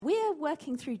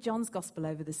working through John's Gospel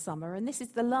over the summer, and this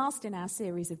is the last in our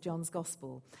series of John's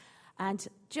Gospel. And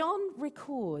John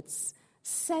records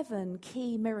 7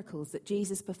 key miracles that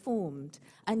Jesus performed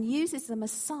and uses them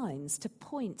as signs to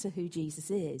point to who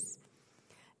Jesus is.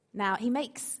 Now, he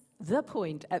makes the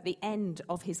point at the end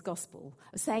of his Gospel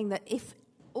of saying that if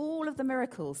all of the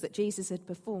miracles that Jesus had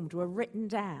performed were written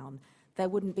down, there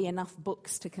wouldn't be enough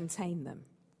books to contain them.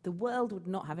 The world would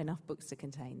not have enough books to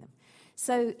contain them.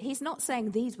 So he's not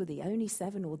saying these were the only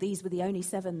 7 or these were the only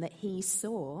 7 that he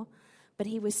saw, but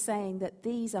he was saying that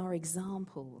these are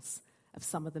examples of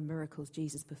some of the miracles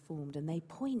Jesus performed, and they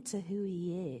point to who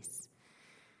he is.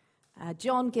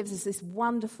 John gives us this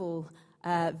wonderful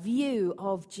view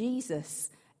of Jesus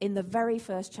in the very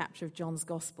first chapter of John's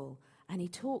Gospel, and he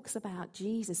talks about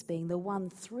Jesus being the one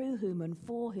through whom and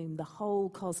for whom the whole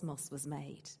cosmos was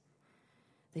made.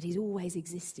 That he's always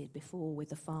existed before with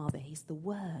the Father. He's the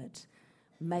Word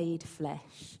made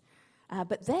flesh.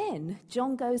 But then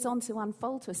John goes on to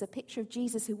unfold to us a picture of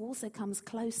Jesus who also comes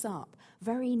close up,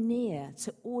 very near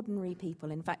to ordinary people.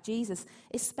 In fact, Jesus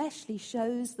especially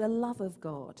shows the love of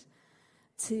God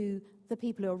to the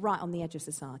people who are right on the edge of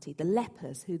society, the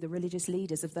lepers who the religious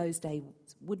leaders of those days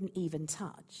wouldn't even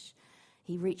touch.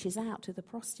 He reaches out to the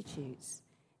prostitutes.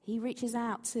 He reaches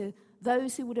out to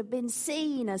those who would have been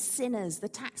seen as sinners, the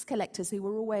tax collectors who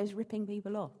were always ripping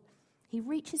people off. He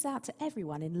reaches out to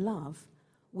everyone in love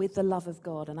with the love of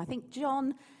God. And I think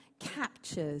John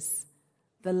captures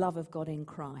the love of God in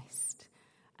Christ.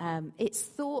 It's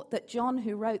thought that John,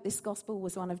 who wrote this gospel,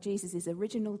 was one of Jesus'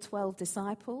 original 12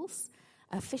 disciples,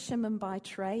 a fisherman by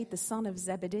trade, the son of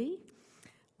Zebedee.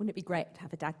 Wouldn't it be great to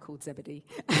have a dad called Zebedee?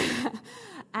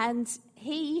 And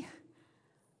he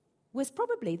was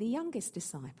probably the youngest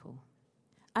disciple,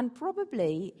 and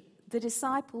probably the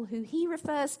disciple who he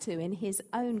refers to in his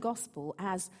own gospel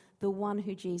as the one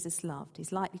who Jesus loved.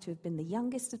 He's likely to have been the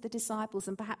youngest of the disciples,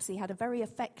 and perhaps he had a very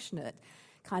affectionate,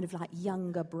 kind of like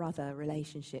younger brother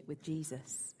relationship with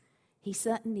Jesus. He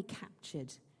certainly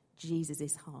captured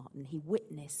Jesus' heart, and he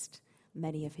witnessed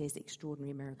many of his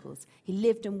extraordinary miracles. He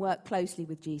lived and worked closely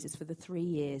with Jesus for the 3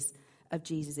 years of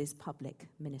Jesus' public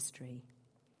ministry.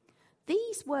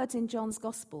 These words in John's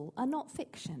Gospel are not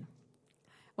fiction.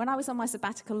 When I was on my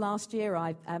sabbatical last year,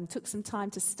 I took some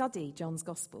time to study John's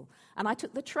Gospel. And I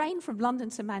took the train from London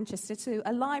to Manchester to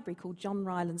a library called John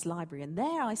Rylands Library. And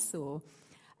there I saw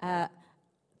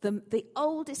the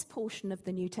oldest portion of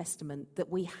the New Testament that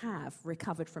we have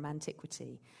recovered from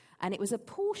antiquity. And it was a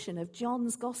portion of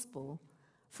John's Gospel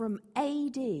from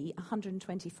AD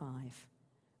 125,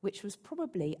 which was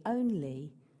probably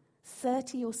only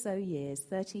 30 or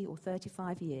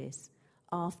 35 years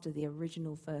after the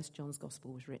original First John's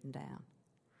Gospel was written down.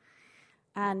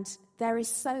 And there is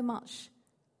so much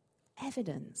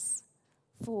evidence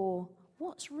for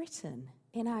what's written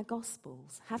in our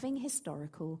Gospels having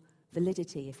historical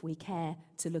validity if we care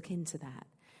to look into that.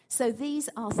 So these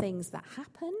are things that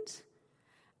happened,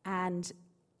 and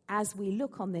as we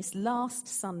look on this last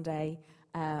Sunday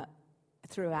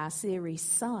through our series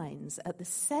Signs, at the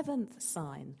 7th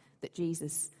sign that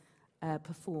Jesus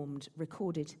performed,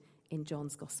 recorded in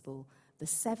John's Gospel, the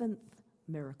 7th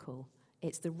miracle.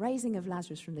 It's the raising of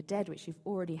Lazarus from the dead, which you've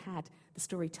already had the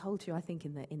story told to you, I think,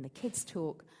 in the kids'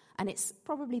 talk, and it's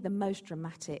probably the most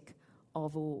dramatic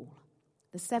of all.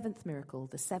 The 7th miracle,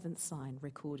 the 7th sign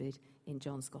recorded in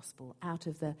John's Gospel, out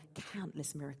of the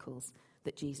countless miracles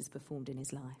that Jesus performed in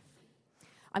his life.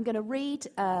 I'm going to read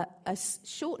a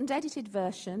shortened, edited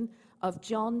version of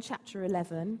John chapter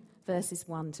 11, verses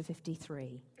 1 to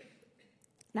 53.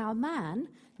 Now, a man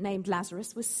named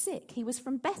Lazarus was sick. He was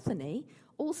from Bethany,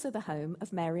 also the home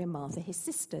of Mary and Martha, his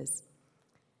sisters.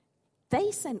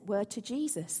 They sent word to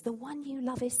Jesus, "The one you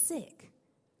love is sick."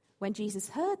 When Jesus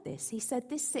heard this, he said,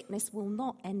 "This sickness will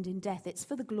not end in death. It's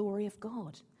for the glory of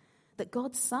God, that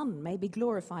God's Son may be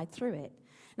glorified through it."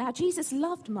 Now, Jesus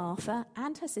loved Martha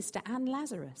and her sister and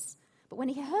Lazarus. But when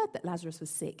he heard that Lazarus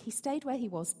was sick, he stayed where he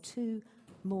was 2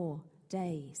 more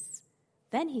days.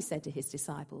 Then he said to his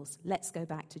disciples, "Let's go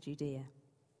back to Judea."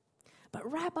 "But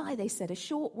Rabbi," they said, "a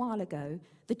short while ago,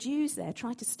 the Jews there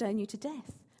tried to stone you to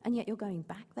death, and yet you're going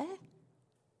back there?"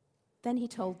 Then he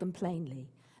told them plainly,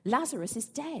 "Lazarus is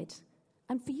dead,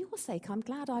 and for your sake I'm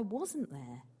glad I wasn't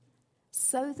there,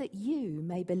 so that you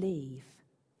may believe.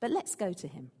 But let's go to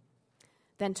him."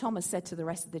 Then Thomas said to the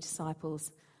rest of the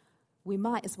disciples, "We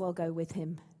might as well go with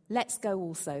him. Let's go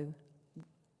also,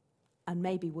 and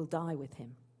maybe we'll die with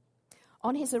him."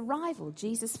 On his arrival,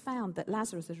 Jesus found that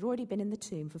Lazarus had already been in the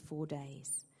tomb for 4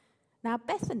 days. Now,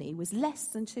 Bethany was less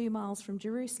than 2 miles from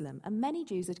Jerusalem, and many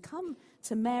Jews had come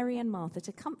to Mary and Martha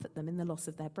to comfort them in the loss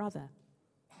of their brother.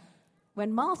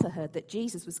 When Martha heard that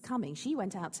Jesus was coming, she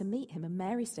went out to meet him, and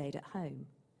Mary stayed at home.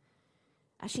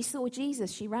 As she saw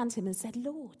Jesus, she ran to him and said,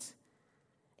 "Lord,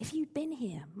 if you'd been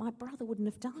here, my brother wouldn't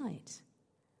have died.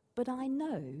 But I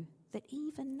know that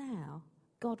even now,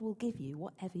 God will give you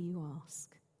whatever you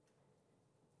ask."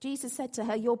 Jesus said to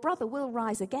her, "Your brother will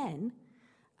rise again."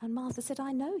 And Martha said,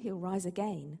 "I know he'll rise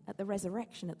again at the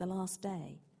resurrection at the last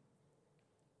day."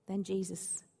 Then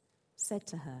Jesus said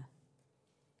to her,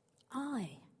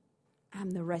 "I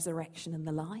am the resurrection and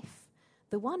the life.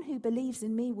 The one who believes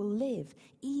in me will live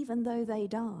even though they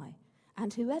die.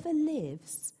 And whoever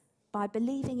lives by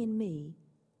believing in me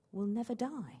will never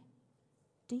die.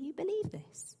 Do you believe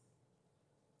this?"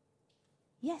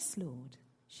 "Yes, Lord,"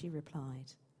 she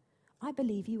replied. "I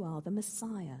believe you are the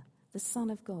Messiah, the Son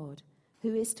of God,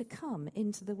 who is to come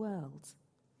into the world."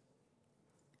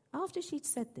 After she'd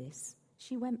said this,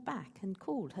 she went back and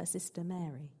called her sister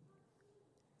Mary.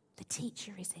 "The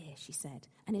teacher is here," she said,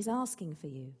 "and is asking for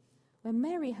you." When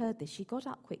Mary heard this, she got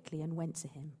up quickly and went to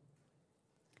him.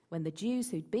 When the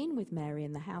Jews who'd been with Mary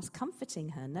in the house comforting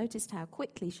her noticed how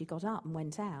quickly she got up and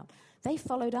went out, they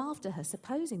followed after her,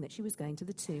 supposing that she was going to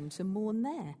the tomb to mourn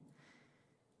there.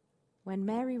 When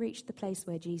Mary reached the place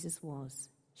where Jesus was,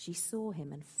 she saw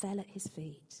him and fell at his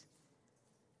feet.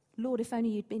 "Lord, if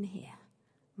only you'd been here,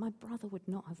 my brother would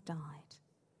not have died."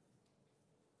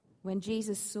 When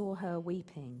Jesus saw her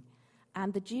weeping,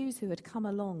 and the Jews who had come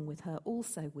along with her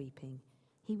also weeping,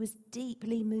 he was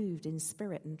deeply moved in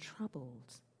spirit and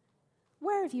troubled.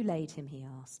 "Where have you laid him?" he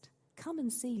asked. "Come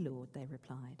and see, Lord," they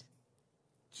replied.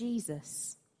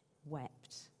 Jesus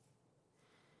wept.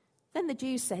 Then the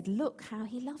Jews said, "Look how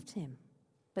he loved him."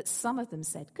 But some of them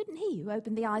said, "Couldn't he who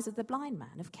opened the eyes of the blind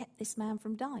man have kept this man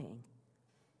from dying?"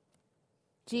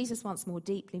 Jesus, once more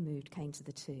deeply moved, came to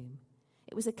the tomb.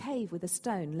 It was a cave with a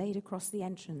stone laid across the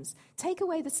entrance. "Take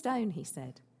away the stone," he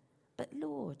said. "But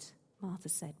Lord," Martha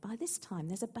said, "by this time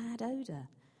there's a bad odor,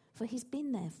 for he's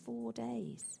been there 4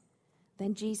 days."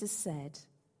 Then Jesus said,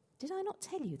 "Did I not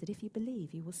tell you that if you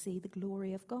believe, you will see the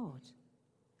glory of God?"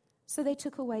 So they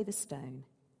took away the stone.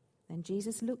 Then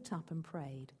Jesus looked up and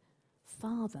prayed,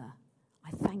 "Father,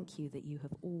 I thank you that you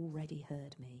have already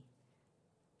heard me."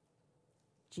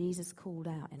 Jesus called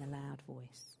out in a loud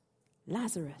voice,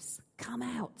 "Lazarus, come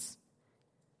out!"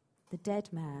 The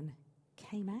dead man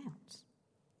came out,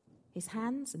 his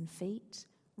hands and feet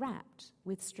wrapped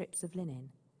with strips of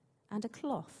linen and a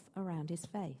cloth around his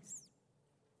face.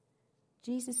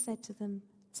 Jesus said to them,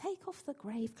 "Take off the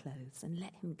grave clothes and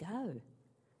let him go."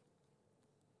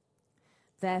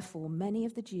 Therefore, many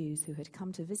of the Jews who had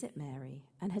come to visit Mary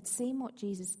and had seen what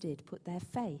Jesus did put their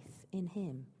faith in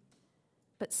him.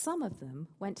 But some of them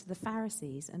went to the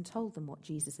Pharisees and told them what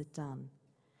Jesus had done.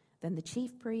 Then the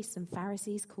chief priests and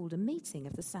Pharisees called a meeting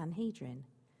of the Sanhedrin.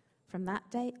 From that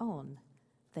day on,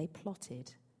 they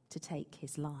plotted to take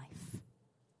his life.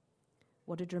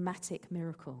 What a dramatic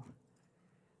miracle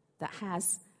that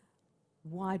has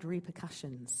wide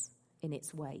repercussions in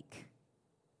its wake.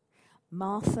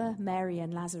 Martha, Mary,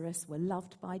 and Lazarus were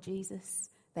loved by Jesus.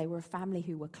 They were a family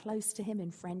who were close to him in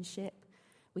friendship.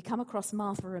 We come across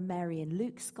Martha and Mary in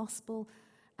Luke's gospel,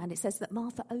 and it says that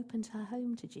Martha opened her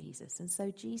home to Jesus, and so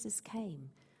Jesus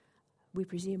came, we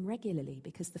presume regularly,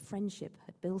 because the friendship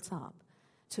had built up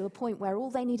to a point where all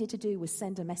they needed to do was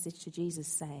send a message to Jesus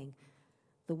saying,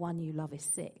 "The one you love is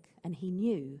sick," and he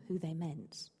knew who they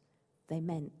meant. They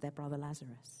meant their brother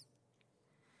Lazarus.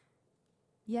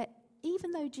 Yet,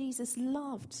 even though Jesus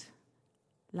loved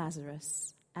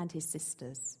Lazarus and his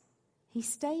sisters, he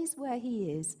stays where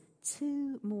he is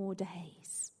 2 more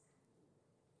days.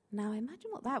 Now,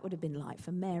 imagine what that would have been like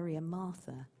for Mary and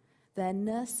Martha. They're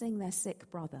nursing their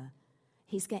sick brother.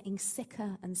 He's getting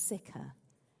sicker and sicker.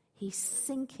 He's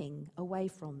sinking away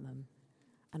from them.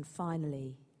 And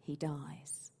finally, he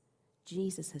dies.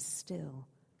 Jesus has still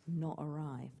not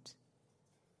arrived.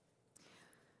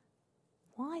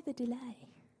 Why the delay?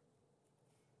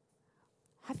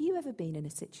 Have you ever been in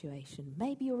a situation,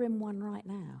 maybe you're in one right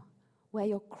now, where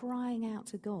you're crying out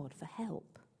to God for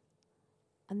help,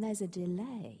 and there's a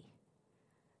delay?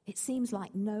 It seems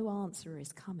like no answer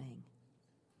is coming.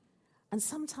 And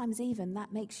sometimes even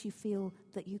that makes you feel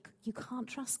that you can't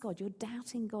trust God. You're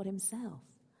doubting God himself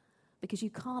because you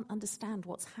can't understand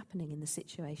what's happening in the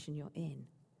situation you're in.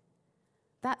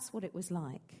 That's what it was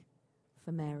like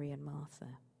for Mary and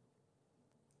Martha.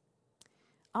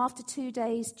 After 2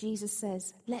 days, Jesus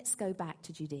says, "Let's go back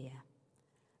to Judea."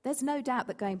 There's no doubt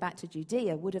that going back to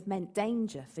Judea would have meant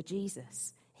danger for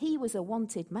Jesus. He was a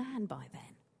wanted man by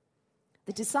then.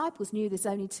 The disciples knew this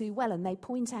only too well, and they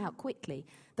point out quickly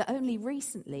that only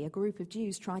recently a group of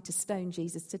Jews tried to stone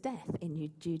Jesus to death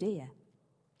in Judea.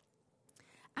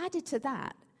 Added to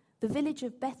that, the village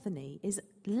of Bethany is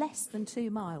less than 2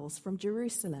 miles from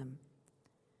Jerusalem.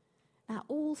 Now,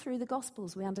 all through the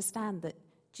Gospels, we understand that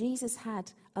Jesus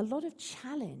had a lot of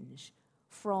challenge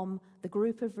from the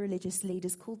group of religious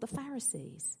leaders called the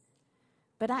Pharisees.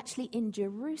 But actually in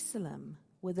Jerusalem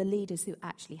were the leaders who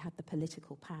actually had the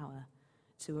political power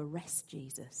to arrest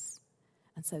Jesus.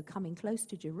 And so coming close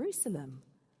to Jerusalem,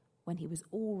 when he was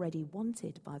already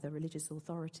wanted by the religious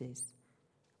authorities,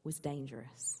 was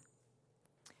dangerous.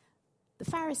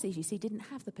 The Pharisees, you see, didn't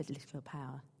have the political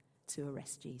power to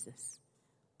arrest Jesus,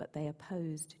 but they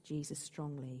opposed Jesus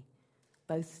strongly,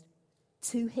 both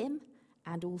to him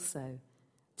and also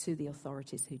to the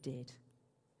authorities who did.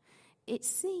 It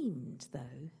seemed,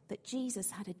 though, that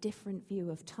Jesus had a different view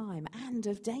of time and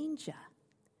of danger.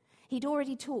 He'd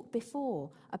already talked before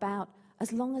about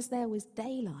as long as there was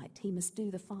daylight, he must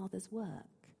do the Father's work.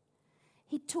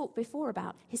 He'd talked before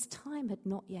about his time had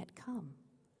not yet come.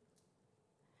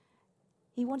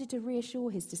 He wanted to reassure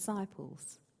his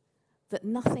disciples that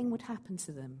nothing would happen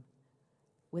to them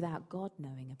without God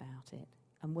knowing about it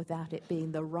and without it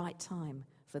being the right time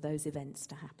for those events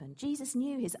to happen. Jesus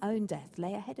knew his own death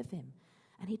lay ahead of him,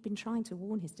 and he'd been trying to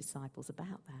warn his disciples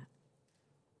about that.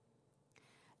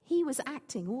 He was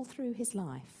acting all through his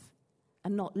life,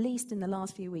 and not least in the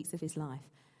last few weeks of his life,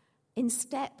 in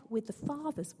step with the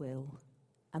Father's will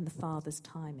and the Father's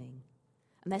timing.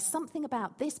 And there's something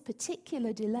about this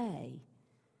particular delay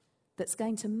that's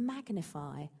going to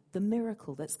magnify the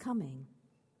miracle that's coming.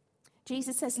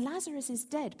 Jesus says, Lazarus is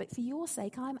dead, but for your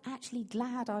sake, I'm actually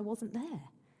glad I wasn't there.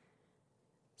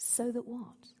 So that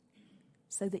what?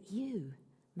 So that you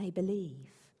may believe.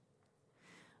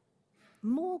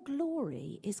 More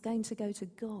glory is going to go to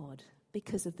God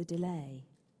because of the delay.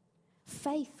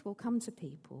 Faith will come to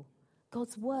people.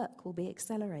 God's work will be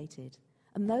accelerated.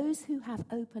 And those who have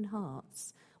open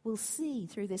hearts will see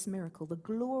through this miracle the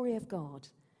glory of God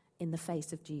in the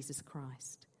face of Jesus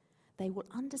Christ. They will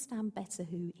understand better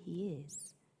who he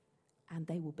is, and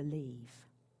they will believe.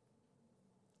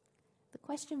 The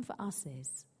question for us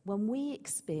is, when we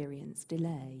experience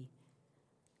delay,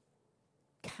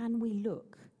 can we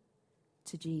look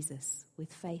to Jesus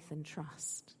with faith and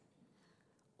trust?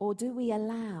 Or do we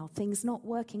allow things not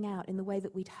working out in the way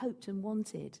that we'd hoped and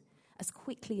wanted, as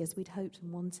quickly as we'd hoped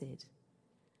and wanted?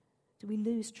 Do we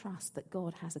lose trust that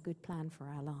God has a good plan for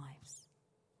our lives?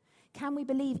 Can we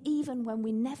believe, even when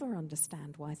we never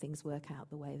understand why things work out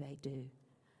the way they do,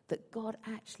 that God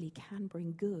actually can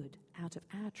bring good out of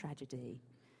our tragedy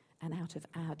and out of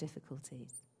our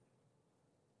difficulties?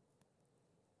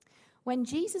 When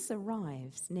Jesus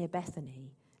arrives near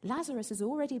Bethany, Lazarus has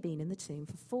already been in the tomb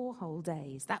for 4 whole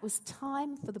days. That was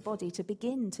time for the body to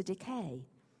begin to decay.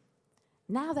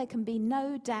 Now there can be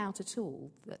no doubt at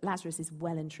all that Lazarus is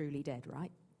well and truly dead,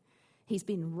 right? He's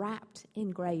been wrapped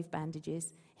in grave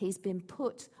bandages. He's been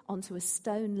put onto a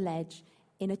stone ledge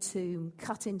in a tomb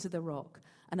cut into the rock,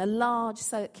 and a large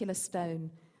circular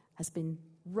stone has been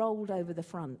rolled over the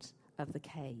front of the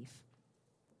cave.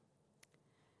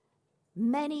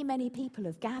 Many, many people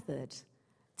have gathered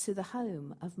to the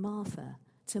home of Martha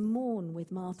to mourn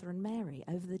with Martha and Mary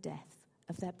over the death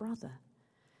of their brother.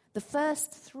 The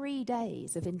first 3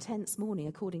 days of intense mourning,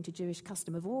 according to Jewish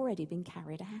custom, have already been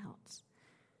carried out.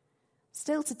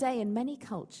 Still today, in many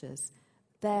cultures,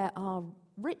 there are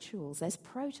rituals, there's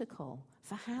protocol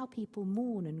for how people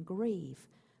mourn and grieve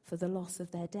for the loss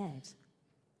of their dead.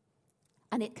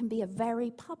 And it can be a very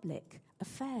public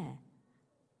affair.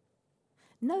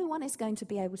 No one is going to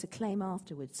be able to claim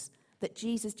afterwards that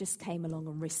Jesus just came along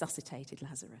and resuscitated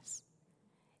Lazarus.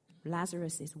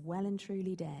 Lazarus is well and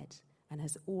truly dead and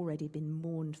has already been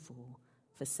mourned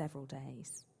for several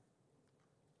days.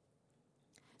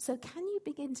 So can you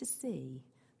begin to see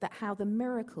that how the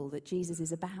miracle that Jesus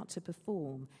is about to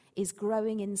perform is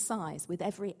growing in size with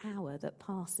every hour that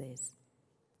passes?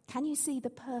 Can you see the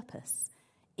purpose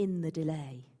in the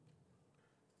delay?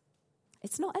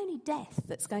 It's not only death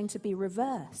that's going to be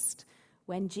reversed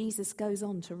when Jesus goes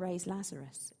on to raise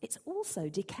Lazarus. It's also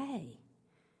decay.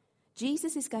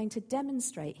 Jesus is going to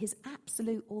demonstrate his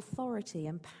absolute authority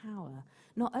and power,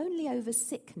 not only over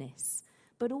sickness,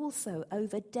 but also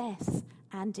over death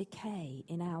and decay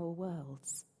in our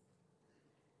worlds.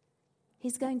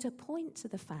 He's going to point to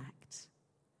the fact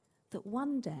that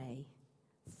one day,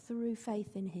 through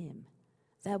faith in him,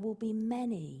 there will be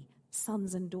many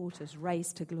sons and daughters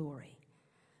raised to glory.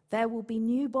 There will be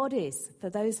new bodies for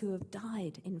those who have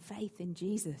died in faith in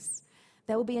Jesus.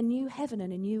 There will be a new heaven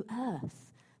and a new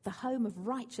earth, the home of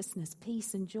righteousness,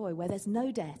 peace and joy, where there's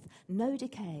no death, no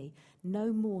decay,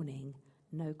 no mourning,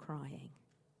 no crying.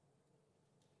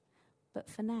 But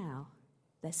for now,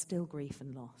 there's still grief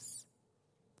and loss.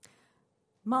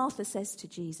 Martha says to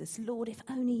Jesus, "Lord, if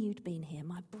only you'd been here,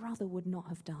 my brother would not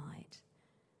have died.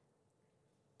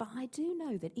 But I do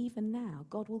know that even now,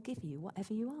 God will give you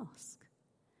whatever you ask."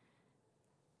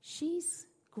 She's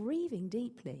grieving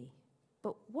deeply,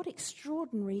 but what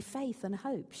extraordinary faith and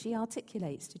hope she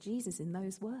articulates to Jesus in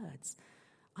those words.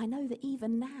 I know that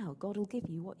even now, God will give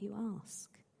you what you ask.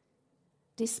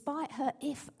 Despite her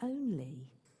 "if only,"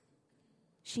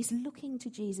 she's looking to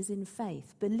Jesus in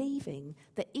faith, believing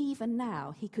that even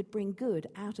now he could bring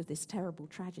good out of this terrible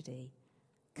tragedy.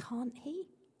 Can't he?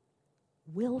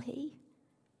 Will he?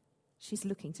 She's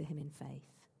looking to him in faith.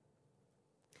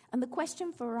 And the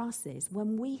question for us is,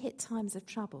 when we hit times of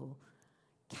trouble,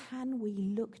 can we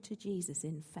look to Jesus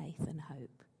in faith and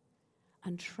hope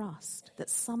and trust that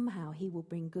somehow he will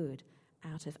bring good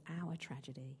out of our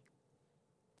tragedy?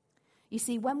 You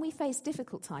see, when we face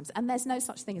difficult times, and there's no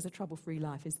such thing as a trouble-free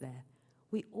life, is there?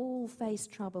 We all face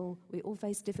trouble, we all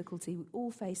face difficulty, we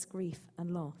all face grief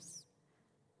and loss.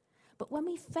 But when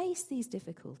we face these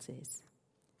difficulties,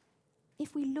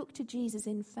 if we look to Jesus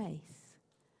in faith,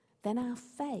 then our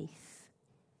faith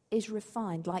is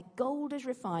refined, like gold is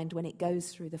refined when it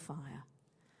goes through the fire.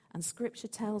 And Scripture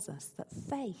tells us that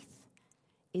faith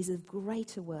is of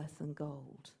greater worth than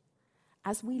gold.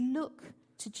 As we look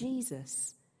to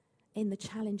Jesus in the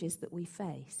challenges that we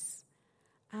face,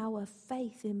 our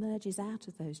faith emerges out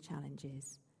of those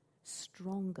challenges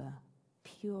stronger,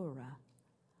 purer,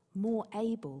 more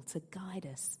able to guide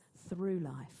us through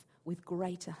life with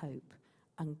greater hope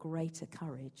and greater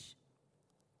courage.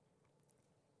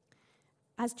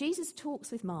 As Jesus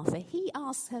talks with Martha, he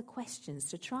asks her questions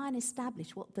to try and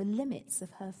establish what the limits of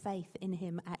her faith in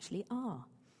him actually are.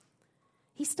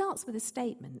 He starts with a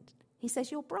statement. He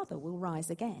says, "Your brother will rise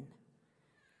again."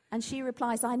 And she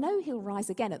replies, "I know he'll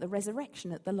rise again at the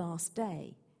resurrection at the last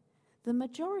day." The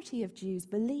majority of Jews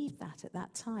believed that at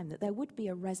that time, that there would be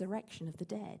a resurrection of the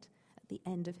dead at the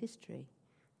end of history.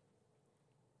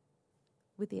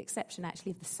 With the exception,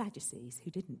 actually, of the Sadducees, who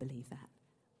didn't believe that.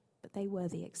 But they were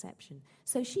the exception.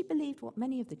 So she believed what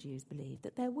many of the Jews believed,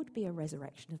 that there would be a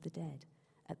resurrection of the dead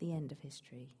at the end of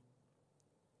history.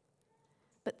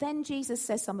 But then Jesus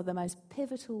says some of the most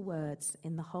pivotal words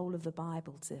in the whole of the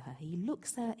Bible to her. He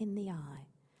looks her in the eye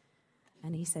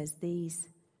and he says these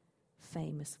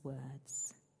famous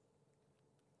words: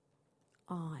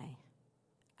 "I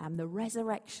am the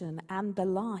resurrection and the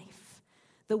life.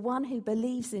 The one who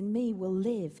believes in me will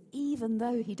live even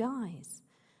though he dies.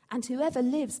 And whoever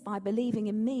lives by believing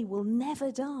in me will never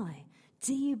die.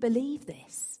 Do you believe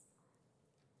this?"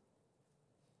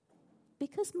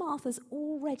 Because Martha's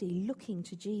already looking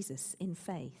to Jesus in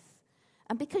faith,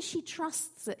 and because she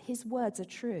trusts that his words are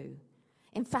true,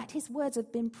 in fact, his words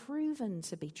have been proven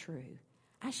to be true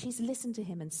as she's listened to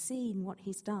him and seen what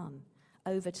he's done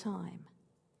over time,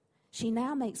 she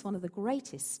now makes one of the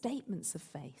greatest statements of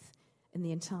faith in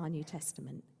the entire New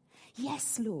Testament.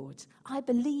 "Yes, Lord, I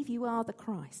believe you are the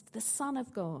Christ, the Son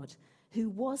of God, who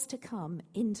was to come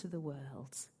into the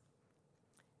world."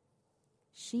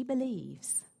 She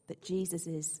believes that Jesus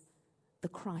is the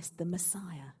Christ, the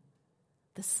Messiah,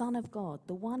 the Son of God,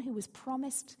 the one who was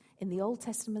promised in the Old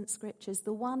Testament scriptures,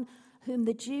 the one whom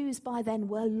the Jews by then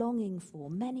were longing for,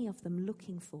 many of them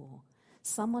looking for,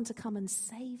 someone to come and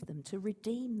save them, to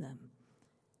redeem them.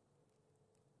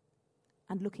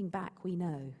 And looking back, we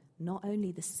know not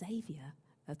only the Saviour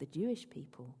of the Jewish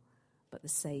people, but the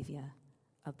Saviour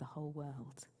of the whole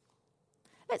world.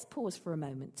 Let's pause for a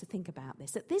moment to think about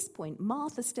this. At this point,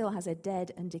 Martha still has a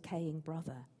dead and decaying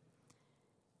brother.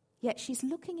 Yet she's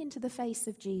looking into the face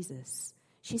of Jesus.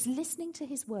 She's listening to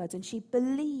his words, and she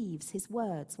believes his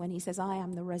words when he says, "I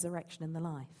am the resurrection and the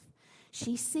life."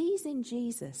 She sees in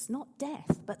Jesus not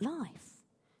death, but life.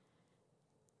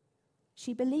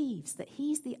 She believes that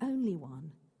he's the only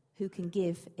one who can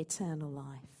give eternal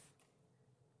life.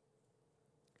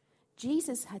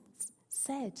 Jesus had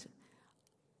said,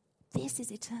 "This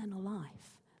is eternal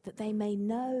life, that they may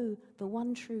know the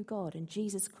one true God and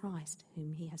Jesus Christ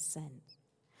whom he has sent."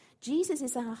 Jesus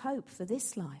is our hope for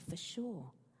this life, for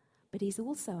sure, but he's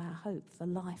also our hope for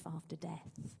life after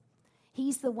death.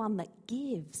 He's the one that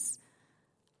gives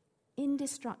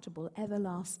indestructible,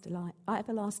 everlasting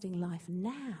life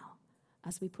now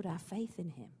as we put our faith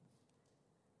in him,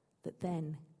 that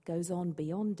then goes on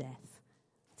beyond death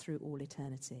through all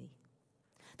eternity.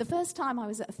 The first time I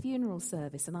was at a funeral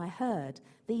service and I heard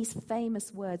these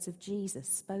famous words of Jesus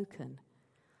spoken,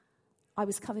 I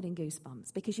was covered in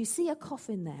goosebumps, because you see a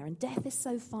coffin there, and death is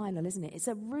so final, isn't it? It's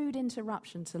a rude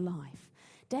interruption to life.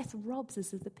 Death robs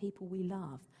us of the people we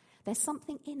love. There's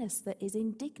something in us that is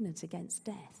indignant against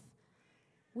death.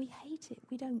 We hate it.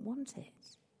 We don't want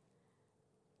it.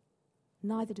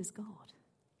 Neither does God.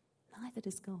 Neither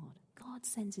does God. God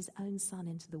sends his own Son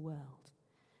into the world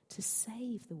to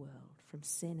save the world from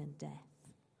sin and death.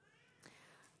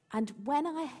 And when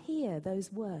I hear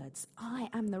those words, I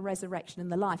am the resurrection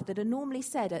and the life, that are normally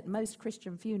said at most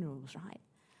Christian funerals, right?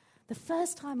 The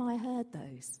first time I heard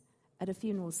those at a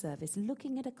funeral service,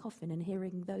 looking at a coffin and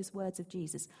hearing those words of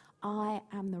Jesus, I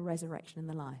am the resurrection and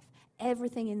the life,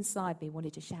 everything inside me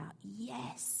wanted to shout,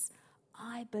 yes,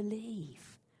 I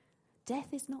believe.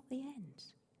 Death is not the end.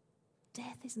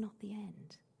 Death is not the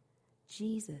end.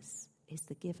 Jesus is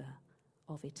the giver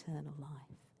of eternal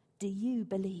life. Do you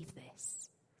believe this?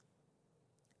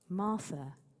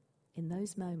 Martha, in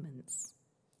those moments,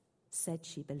 said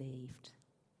she believed.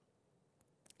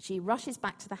 She rushes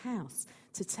back to the house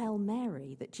to tell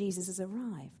Mary that Jesus has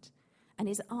arrived and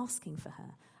is asking for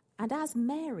her. And as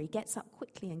Mary gets up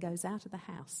quickly and goes out of the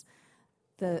house,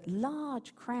 the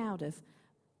large crowd of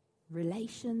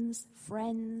relations,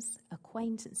 friends,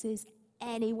 acquaintances,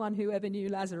 anyone who ever knew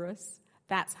Lazarus,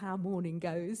 that's how mourning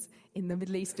goes in the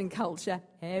Middle Eastern culture.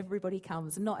 Everybody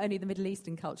comes. Not only the Middle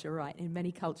Eastern culture, right, in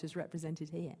many cultures represented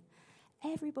here.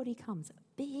 Everybody comes.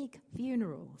 Big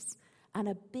funerals and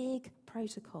a big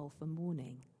protocol for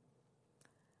mourning.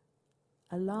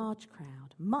 A large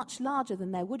crowd, much larger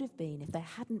than there would have been if there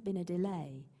hadn't been a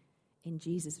delay in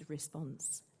Jesus'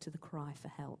 response to the cry for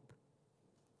help.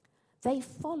 They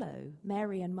follow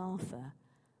Mary and Martha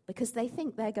because they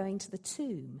think they're going to the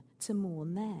tomb to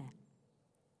mourn there.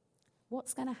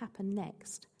 What's going to happen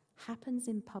next happens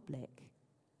in public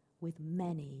with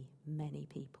many, many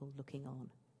people looking on.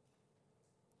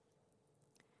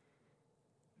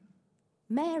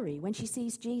 Mary, when she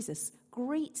sees Jesus,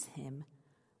 greets him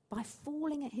by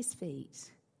falling at his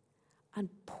feet and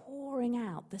pouring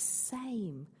out the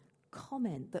same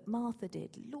comment that Martha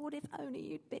did. Lord, if only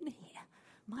you'd been here,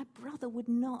 my brother would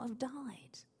not have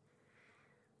died.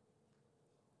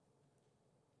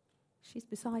 She's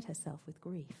beside herself with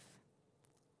grief.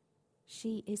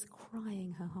 She is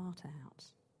crying her heart out.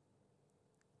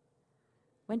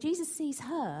 When Jesus sees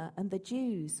her and the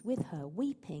Jews with her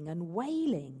weeping and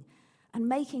wailing and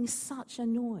making such a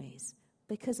noise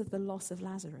because of the loss of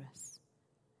Lazarus,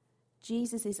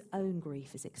 Jesus' own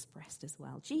grief is expressed as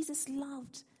well. Jesus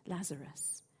loved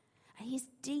Lazarus, and he's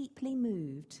deeply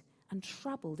moved and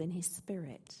troubled in his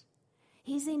spirit.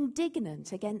 He's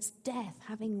indignant against death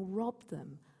having robbed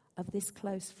them of this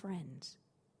close friend.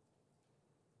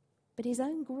 But his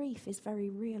own grief is very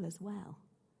real as well.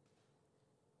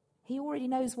 He already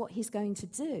knows what he's going to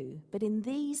do, but in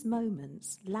these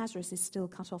moments, Lazarus is still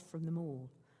cut off from them all.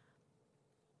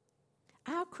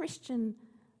 Our Christian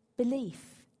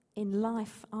belief in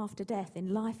life after death,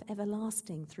 in life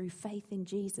everlasting through faith in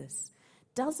Jesus,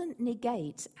 doesn't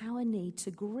negate our need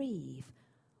to grieve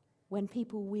when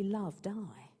people we love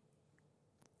die.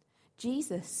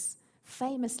 Jesus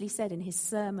famously said in his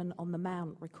Sermon on the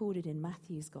Mount, recorded in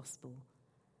Matthew's Gospel,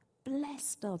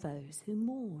 "Blessed are those who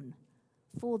mourn,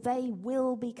 for they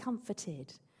will be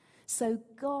comforted." So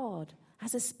God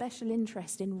has a special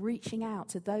interest in reaching out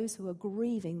to those who are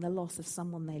grieving the loss of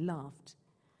someone they loved.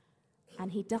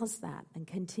 And he does that and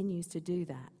continues to do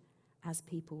that as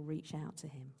people reach out to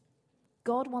him.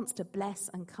 God wants to bless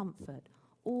and comfort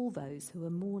all those who are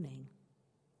mourning.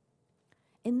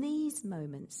 In these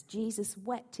moments, Jesus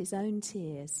wept his own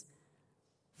tears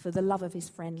for the love of his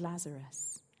friend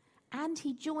Lazarus, and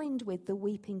he joined with the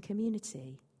weeping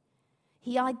community.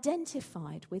 He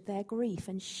identified with their grief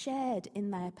and shared in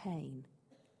their pain,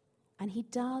 and he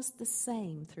does the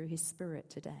same through his Spirit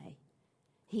today.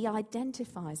 He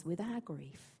identifies with our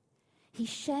grief. He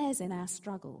shares in our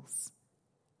struggles.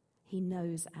 He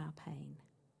knows our pain.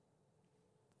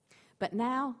 But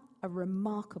now a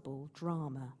remarkable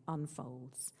drama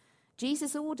unfolds.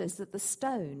 Jesus orders that the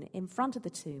stone in front of the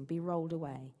tomb be rolled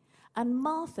away. And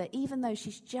Martha, even though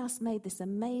she's just made this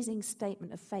amazing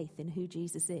statement of faith in who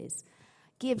Jesus is,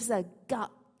 gives a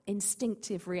gut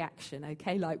instinctive reaction,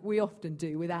 okay, like we often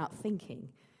do without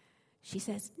thinking. She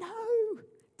says, "No,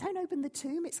 don't open the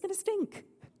tomb, it's going to stink."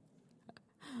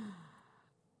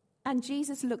 And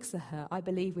Jesus looks at her, I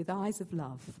believe, with eyes of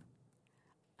love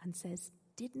and says,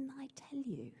 "Didn't I tell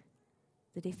you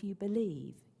that if you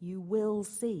believe, you will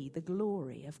see the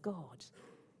glory of God?"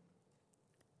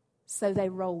 So they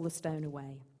roll the stone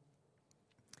away.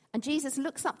 And Jesus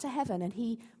looks up to heaven and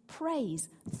he prays,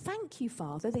 "Thank you,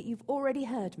 Father, that you've already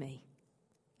heard me."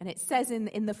 And it says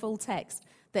in the full text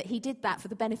that he did that for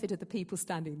the benefit of the people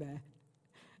standing there,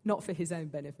 not for his own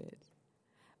benefit.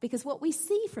 Because what we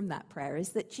see from that prayer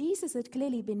is that Jesus had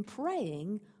clearly been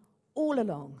praying all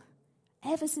along.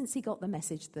 Ever since he got the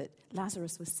message that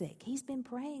Lazarus was sick, he's been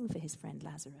praying for his friend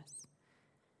Lazarus.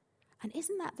 And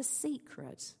isn't that the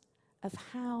secret of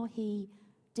how he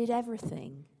did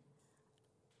everything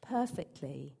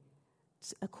perfectly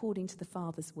according to the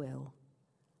Father's will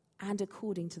and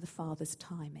according to the Father's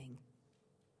timing?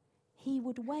 He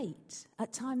would wait.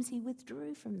 At times he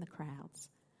withdrew from the crowds,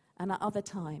 and at other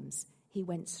times he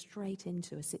went straight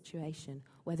into a situation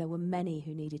where there were many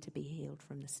who needed to be healed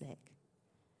from the sick.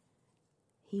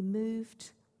 He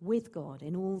moved with God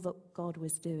in all that God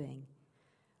was doing.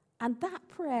 And that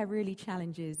prayer really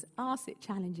challenges us, it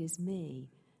challenges me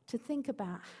to think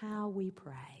about how we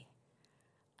pray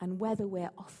and whether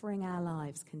we're offering our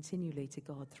lives continually to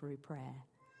God through prayer.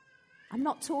 I'm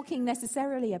not talking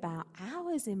necessarily about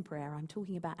hours in prayer. I'm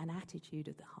talking about an attitude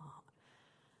of the heart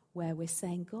where we're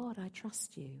saying, God, I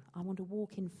trust you. I want to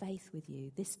walk in faith with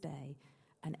you this day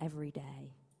and every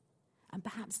day. And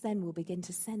perhaps then we'll begin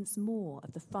to sense more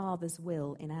of the Father's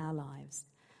will in our lives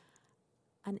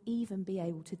and even be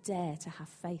able to dare to have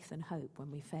faith and hope when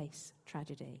we face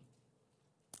tragedy.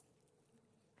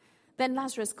 Then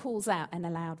Lazarus calls out in a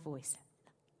loud voice.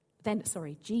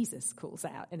 Jesus calls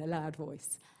out in a loud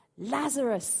voice,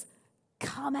 Lazarus,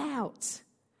 come out.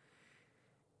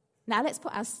 Now let's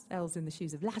put ourselves in the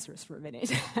shoes of Lazarus for a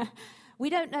minute. We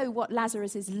don't know what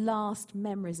Lazarus' last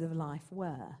memories of life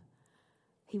were.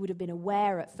 He would have been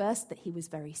aware at first that he was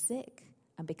very sick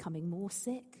and becoming more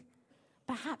sick.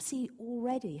 Perhaps he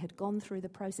already had gone through the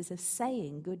process of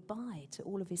saying goodbye to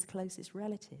all of his closest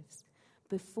relatives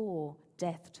before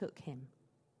death took him.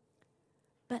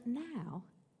 But now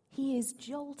he is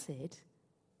jolted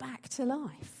back to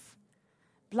life.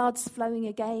 Blood's flowing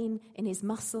again in his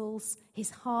muscles. His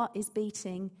heart is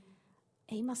beating.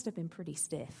 He must have been pretty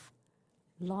stiff,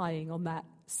 lying on that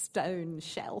stone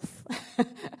shelf.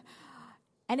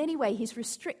 And anyway, he's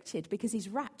restricted because he's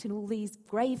wrapped in all these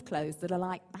grave clothes that are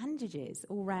like bandages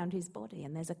all around his body,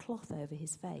 and there's a cloth over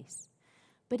his face.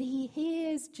 But he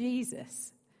hears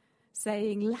Jesus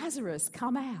saying, Lazarus,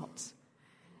 come out.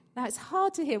 Now, it's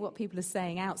hard to hear what people are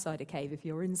saying outside a cave if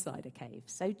you're inside a cave.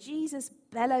 So Jesus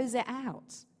bellows it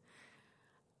out.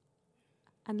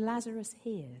 And Lazarus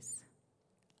hears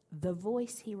the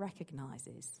voice he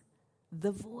recognizes,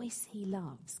 the voice he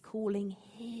loves, calling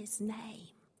his name.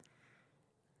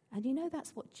 And you know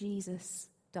that's what Jesus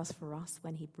does for us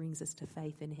when he brings us to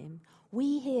faith in him.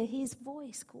 We hear his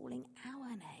voice calling our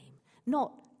name,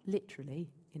 not literally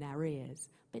in our ears,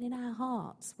 but in our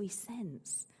hearts. We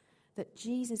sense that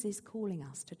Jesus is calling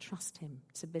us to trust him,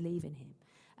 to believe in him.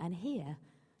 And here,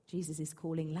 Jesus is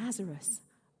calling Lazarus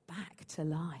back to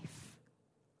life.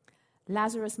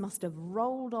 Lazarus must have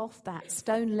rolled off that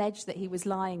stone ledge that he was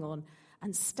lying on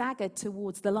and staggered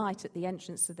towards the light at the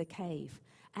entrance of the cave.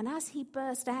 And as he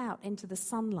burst out into the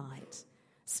sunlight,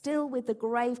 still with the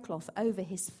grave cloth over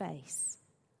his face,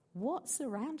 what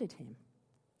surrounded him?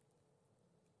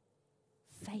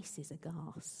 Faces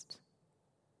aghast.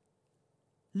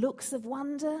 Looks of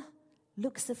wonder,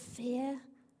 looks of fear,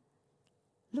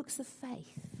 looks of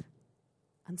faith,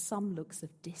 and some looks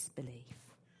of disbelief.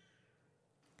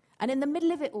 And in the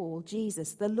middle of it all,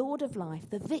 Jesus, the Lord of life,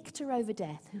 the victor over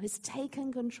death, who has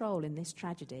taken control in this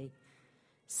tragedy,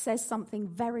 says something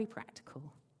very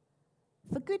practical.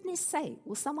 For goodness sake,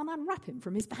 will someone unwrap him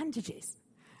from his bandages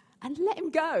and let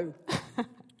him go?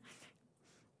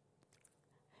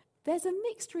 There's a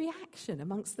mixed reaction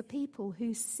amongst the people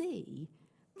who see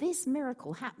this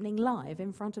miracle happening live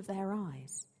in front of their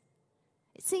eyes.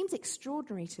 It seems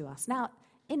extraordinary to us. Now,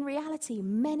 in reality,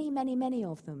 many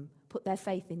of them put their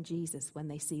faith in Jesus when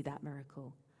they see that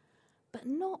miracle. But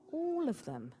not all of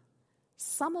them.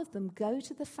 Some of them go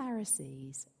to the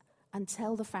Pharisees and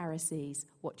tell the Pharisees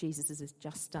what Jesus has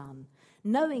just done,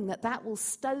 knowing that that will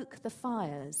stoke the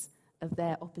fires of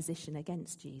their opposition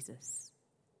against Jesus.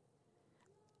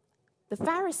 The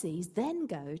Pharisees then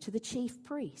go to the chief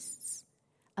priests,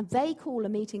 and they call a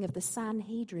meeting of the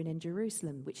Sanhedrin in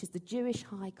Jerusalem, which is the Jewish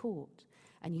high court.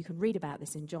 And you can read about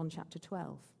this in John chapter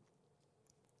 12.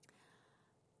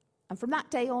 And from that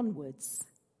day onwards,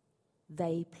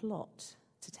 they plot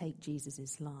to take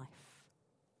Jesus' life.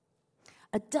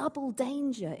 A double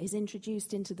danger is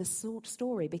introduced into the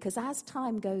story because as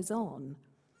time goes on,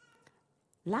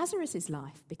 Lazarus'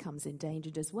 life becomes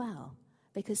endangered as well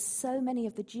because so many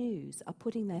of the Jews are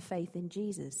putting their faith in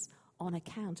Jesus on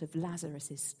account of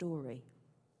Lazarus' story.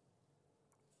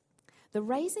 The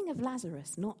raising of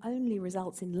Lazarus not only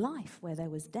results in life where there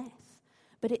was death,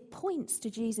 but it points to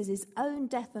Jesus' own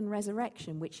death and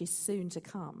resurrection, which is soon to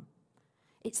come.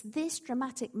 It's this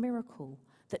dramatic miracle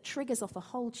that triggers off a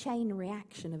whole chain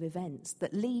reaction of events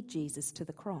that lead Jesus to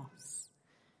the cross.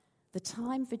 The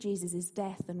time for Jesus'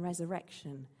 death and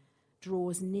resurrection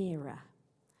draws nearer.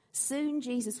 Soon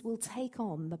Jesus will take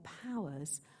on the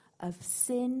powers of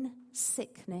sin,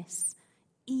 sickness,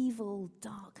 evil,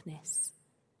 darkness,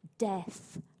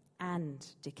 death, and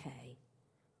decay.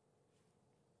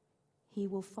 He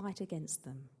will fight against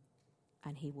them,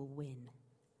 and he will win.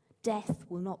 Death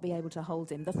will not be able to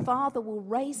hold him. The Father will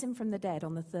raise him from the dead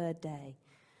on the third day,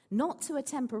 not to a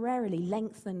temporarily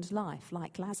lengthened life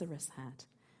like Lazarus had,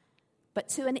 but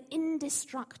to an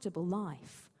indestructible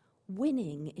life,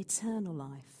 winning eternal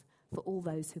life for all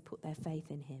those who put their faith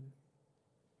in him.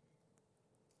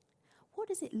 What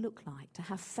does it look like to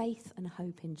have faith and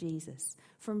hope in Jesus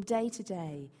from day to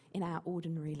day in our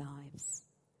ordinary lives?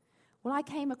 Well, I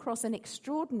came across an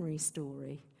extraordinary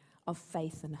story of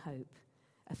faith and hope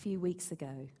a few weeks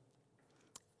ago.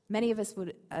 Many of us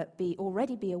would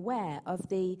already be aware of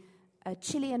the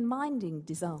Chilean mining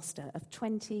disaster of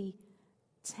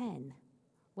 2010,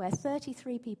 where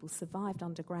 33 people survived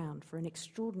underground for an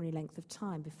extraordinary length of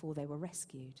time before they were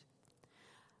rescued.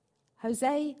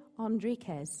 Jose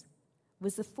Enriquez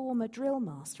was the former drill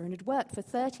master and had worked for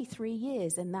 33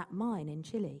 years in that mine in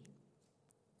Chile.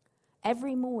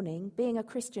 Every morning, being a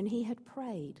Christian, he had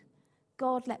prayed,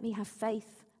 God, let me have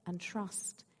faith and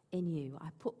trust in you. I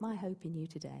put my hope in you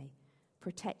today.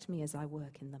 Protect me as I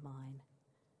work in the mine.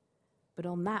 But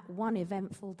on that one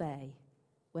eventful day,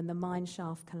 when the mine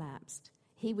shaft collapsed,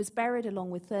 he was buried along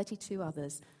with 32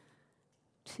 others,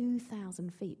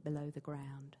 2,000 feet below the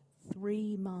ground,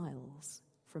 3 miles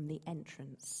from the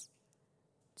entrance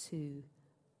to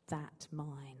that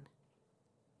mine.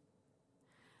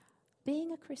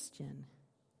 Being a Christian,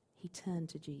 he turned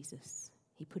to Jesus.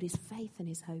 He put his faith and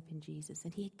his hope in Jesus,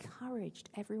 and he encouraged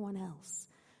everyone else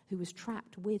who was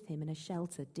trapped with him in a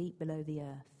shelter deep below the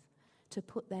earth to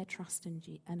put their trust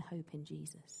and hope in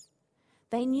Jesus.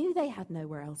 They knew they had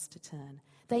nowhere else to turn.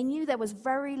 They knew there was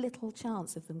very little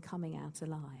chance of them coming out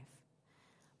alive.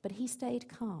 But he stayed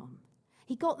calm.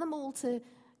 He got them all to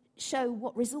show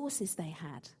what resources they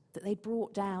had that they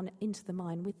brought down into the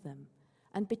mine with them.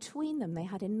 And between them, they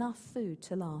had enough food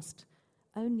to last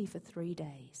only for 3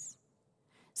 days.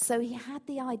 So he had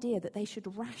the idea that they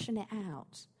should ration it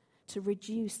out to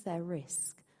reduce their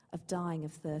risk of dying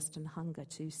of thirst and hunger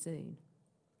too soon.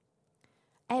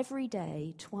 Every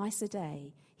day, twice a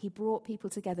day, he brought people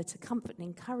together to comfort and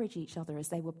encourage each other as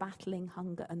they were battling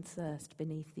hunger and thirst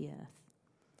beneath the earth.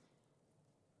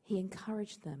 He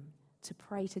encouraged them to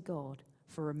pray to God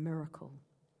for a miracle.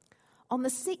 On the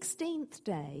 16th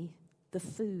day, the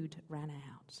food ran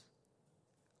out.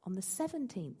 On the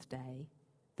 17th day,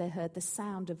 they heard the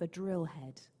sound of a drill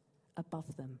head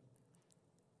above them.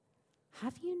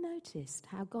 Have you noticed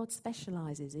how God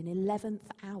specializes in 11th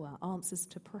hour answers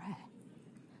to prayer?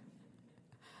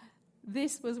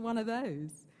 This was one of those.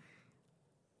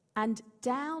 And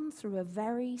down through a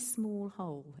very small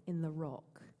hole in the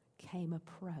rock came a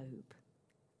probe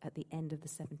at the end of the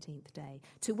 17th day,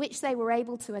 to which they were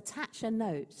able to attach a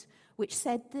note which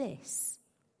said this: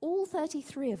 all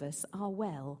 33 of us are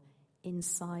well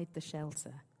inside the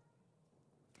shelter.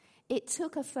 It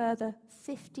took a further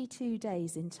 52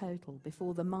 days in total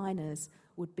before the miners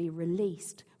would be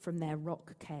released from their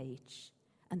rock cage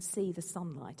and see the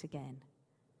sunlight again.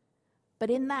 But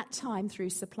in that time,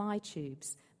 through supply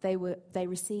tubes, they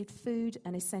received food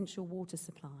and essential water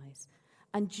supplies.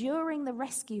 And during the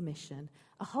rescue mission,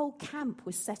 a whole camp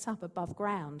was set up above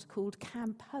ground called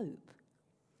Camp Hope.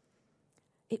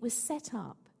 It was set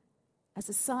up as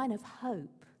a sign of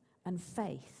hope and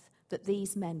faith that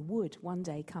these men would one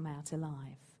day come out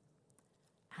alive.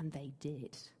 And they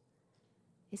did.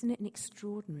 Isn't it an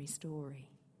extraordinary story?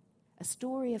 A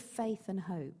story of faith and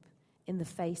hope in the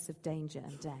face of danger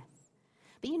and death.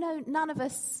 But you know, none of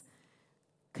us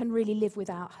can really live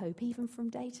without hope, even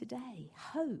from day to day.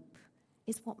 Hope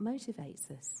is what motivates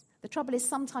us. The trouble is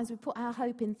sometimes we put our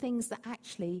hope in things that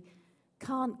actually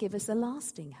can't give us a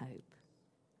lasting hope.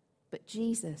 But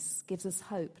Jesus gives us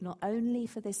hope not only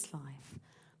for this life,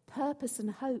 purpose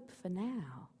and hope for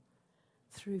now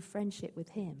through friendship with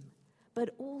him,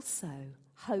 but also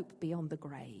hope beyond the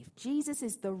grave. Jesus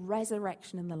is the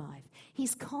resurrection and the life.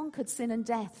 He's conquered sin and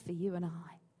death for you and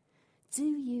I. Do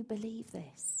you believe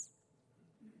this?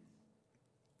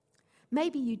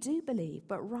 Maybe you do believe,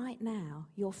 but right now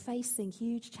you're facing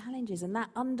huge challenges, and that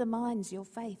undermines your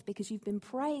faith because you've been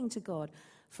praying to God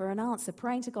for an answer,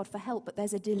 praying to God for help, but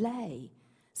there's a delay.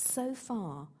 So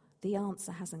far, the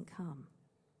answer hasn't come.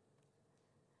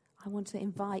 I want to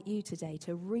invite you today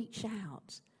to reach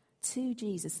out to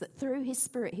Jesus, that through his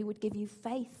Spirit he would give you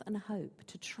faith and hope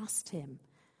to trust him,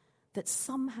 that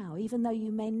somehow, even though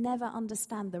you may never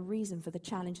understand the reason for the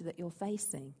challenge that you're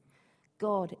facing,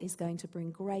 God is going to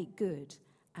bring great good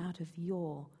out of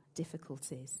your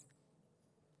difficulties.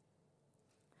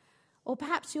 Or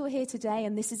perhaps you're here today,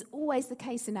 and this is always the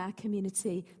case in our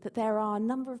community, that there are a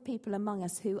number of people among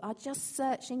us who are just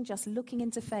searching, just looking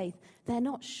into faith. They're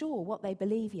not sure what they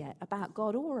believe yet about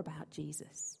God or about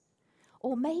Jesus.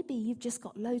 Or maybe you've just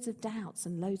got loads of doubts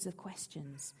and loads of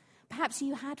questions. Perhaps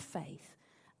you had faith,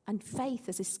 and faith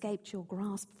has escaped your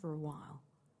grasp for a while.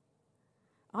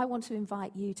 I want to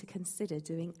invite you to consider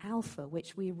doing Alpha,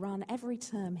 which we run every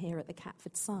term here at the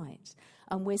Catford site.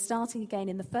 And we're starting again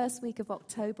in the first week of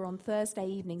October on Thursday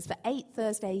evenings, for 8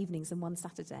 Thursday evenings and 1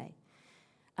 Saturday.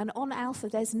 And on Alpha,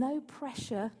 there's no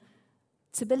pressure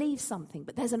to believe something,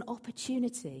 but there's an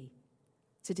opportunity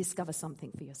to discover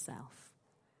something for yourself.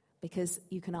 Because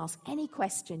you can ask any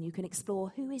question, you can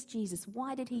explore, who is Jesus?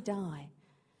 Why did he die?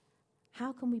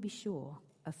 How can we be sure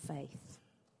of faith?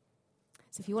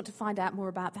 So if you want to find out more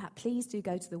about that, please do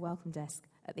go to the welcome desk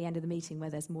at the end of the meeting where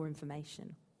there's more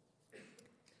information.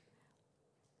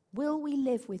 Will we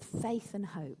live with faith and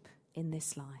hope in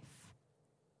this life?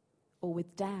 Or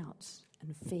with doubt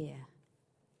and fear?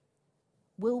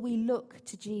 Will we look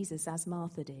to Jesus as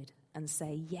Martha did and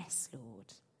say, yes,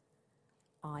 Lord,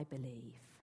 I believe?